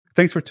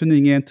Thanks for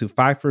tuning in to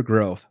Five for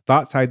Growth,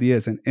 thoughts,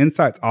 ideas, and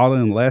insights all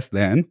in less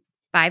than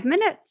 5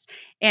 minutes.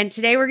 And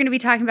today we're going to be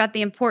talking about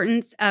the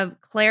importance of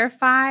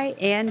clarify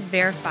and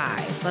verify.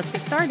 So let's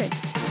get started.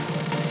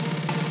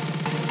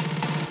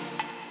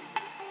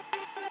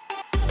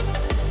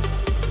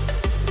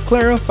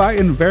 Clarify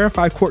and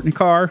verify, Courtney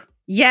Carr.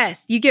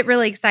 Yes, you get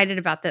really excited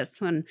about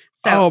this one.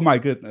 Oh my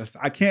goodness.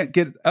 I can't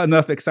get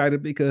enough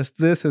excited because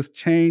this has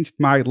changed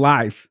my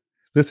life.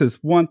 This is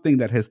one thing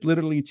that has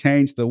literally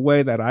changed the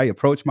way that I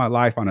approach my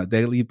life on a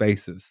daily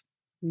basis.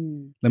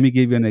 Let me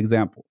give you an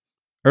example.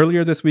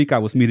 Earlier this week, I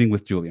was meeting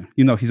with Julian.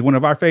 You know, he's one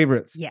of our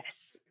favorites.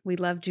 Yes, we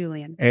love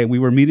Julian. And we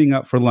were meeting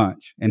up for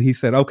lunch. And he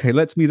said, okay,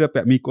 let's meet up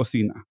at Mi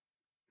Cocina.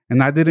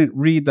 And I didn't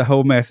read the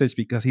whole message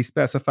because he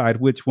specified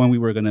which one we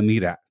were going to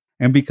meet at.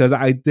 And because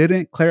I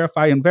didn't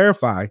clarify and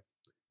verify,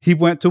 he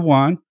went to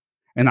one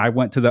and I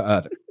went to the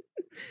other.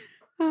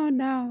 Oh,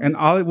 no. And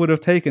all it would have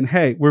taken,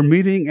 hey, we're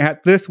meeting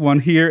at this one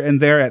here and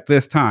there at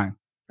this time.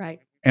 Right.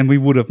 And we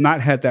would have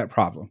not had that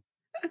problem.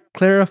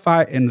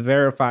 Clarify and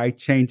verify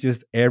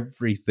changes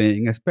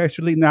everything,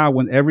 especially now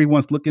when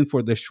everyone's looking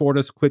for the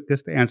shortest,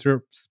 quickest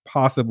answer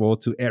possible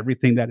to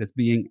everything that is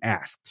being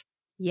asked.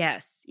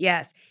 Yes.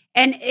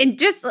 And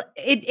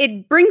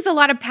it brings a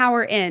lot of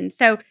power in.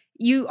 So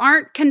you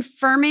aren't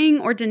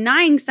confirming or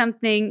denying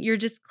something, you're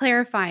just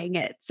clarifying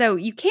it. So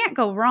you can't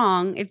go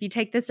wrong if you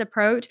take this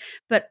approach,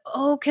 but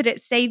could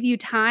it save you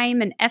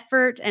time and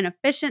effort and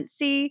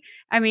efficiency?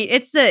 I mean,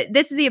 this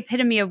is the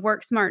epitome of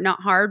work smart,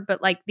 not hard,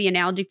 but like the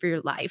analogy for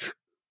your life.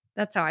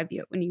 That's how I view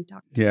it when you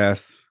talk.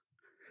 Yes.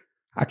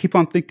 I keep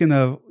on thinking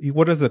of,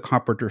 what does the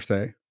carpenter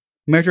say?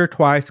 Measure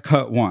twice,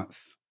 cut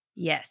once.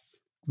 Yes.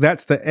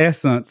 That's the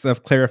essence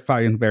of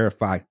clarify and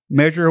verify.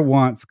 Measure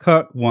once,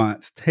 cut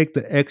once, take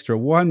the extra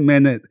 1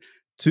 minute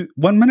to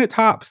 1 minute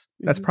tops.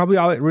 That's probably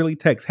all it really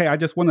takes. Hey, I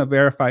just want to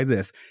verify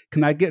this.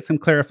 Can I get some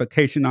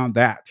clarification on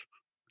that?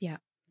 Yeah.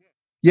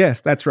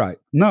 Yes, that's right.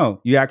 No,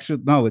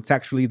 it's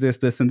actually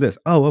this, and this.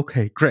 Oh,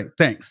 okay, great.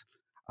 Thanks.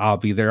 I'll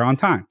be there on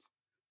time.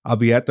 I'll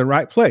be at the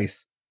right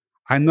place.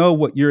 I know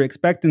what you're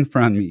expecting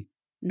from me,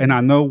 and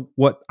I know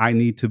what I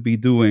need to be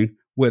doing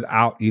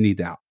without any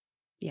doubt.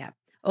 Yeah.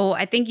 Oh,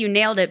 I think you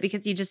nailed it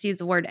because you just used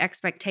the word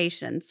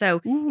expectation. So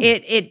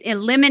it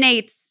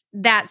eliminates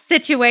that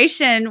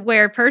situation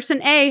where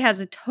person A has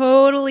a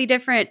totally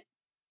different,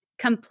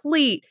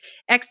 complete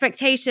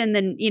expectation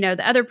than,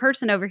 the other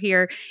person over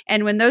here.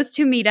 And when those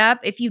two meet up,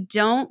 if you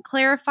don't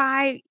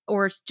clarify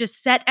or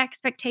just set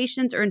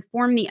expectations or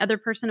inform the other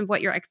person of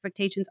what your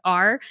expectations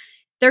are,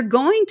 they're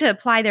going to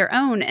apply their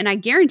own. And I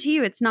guarantee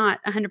you it's not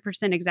 100%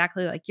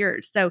 exactly like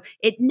yours. So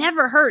it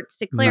never hurts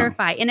to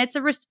clarify. And it's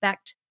a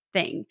respect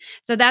thing.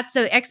 So that's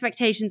the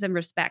expectations and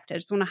respect. I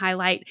just want to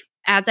highlight,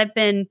 as I've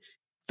been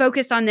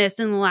focused on this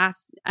in the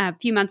last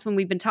few months when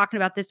we've been talking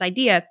about this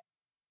idea,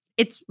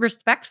 it's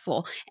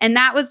respectful. And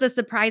that was the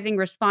surprising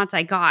response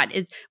I got,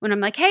 is when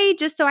I'm like, hey,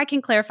 just so I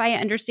can clarify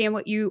and understand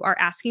what you are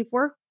asking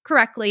for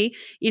correctly,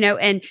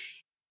 and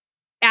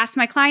ask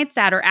my clients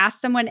that or ask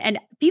someone, and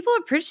people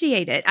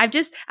appreciate it.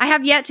 I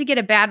have yet to get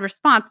a bad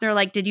response. They're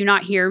like, did you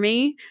not hear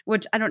me?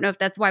 Which I don't know if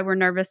that's why we're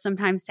nervous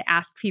sometimes to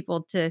ask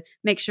people to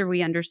make sure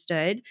we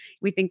understood.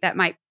 We think that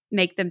might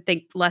make them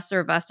think lesser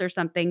of us or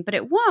something, but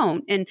it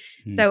won't. And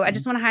so I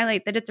just want to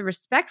highlight that it's a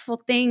respectful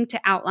thing to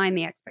outline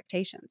the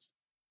expectations.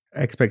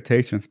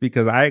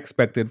 Because I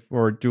expected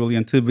for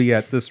Julian to be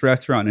at this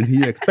restaurant and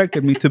he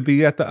expected me to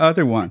be at the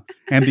other one.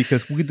 And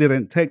because we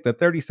didn't take the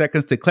 30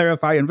 seconds to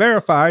clarify and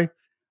verify,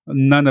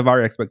 none of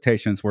our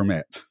expectations were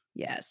met.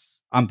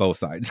 Yes. On both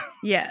sides.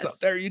 Yes. So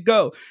there you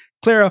go.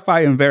 Clarify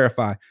and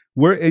verify.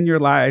 We're in your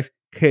life.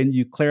 Can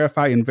you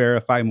clarify and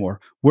verify more?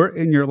 We're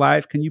in your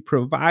life. Can you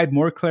provide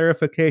more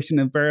clarification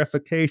and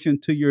verification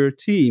to your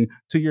team,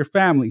 to your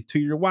family, to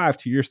your wife,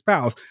 to your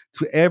spouse,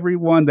 to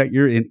everyone that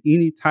you're in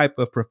any type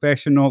of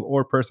professional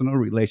or personal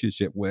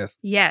relationship with?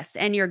 Yes.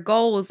 And your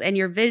goals and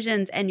your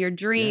visions and your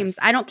dreams. Yes.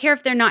 I don't care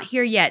if they're not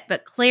here yet,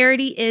 but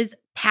clarity is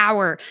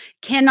power.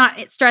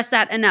 Cannot stress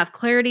that enough.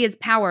 Clarity is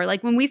power.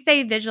 Like when we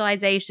say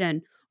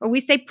visualization or we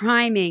say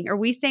priming or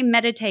we say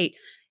meditate,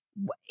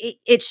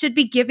 it should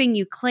be giving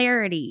you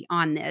clarity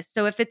on this.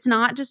 So if it's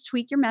not, just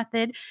tweak your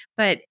method,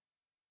 but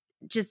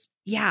just,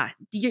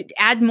 you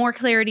add more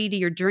clarity to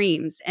your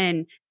dreams,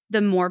 and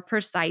the more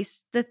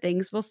precise the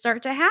things will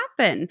start to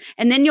happen.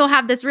 And then you'll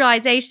have this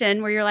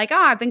realization where you're like,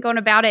 I've been going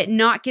about it,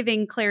 not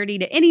giving clarity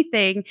to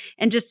anything,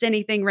 and just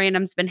anything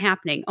random's been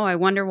happening. Oh, I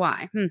wonder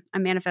why. I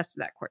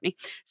manifested that, Courtney.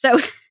 So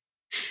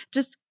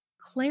just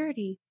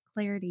clarity.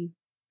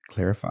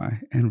 Clarify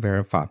and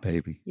verify,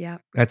 baby. Yeah.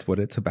 That's what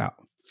it's about.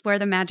 It's where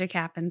the magic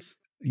happens.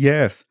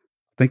 Yes.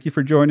 Thank you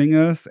for joining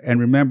us. And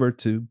remember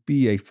to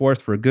be a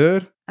force for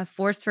good, a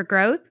force for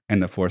growth,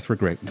 and a force for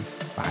greatness.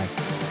 Bye.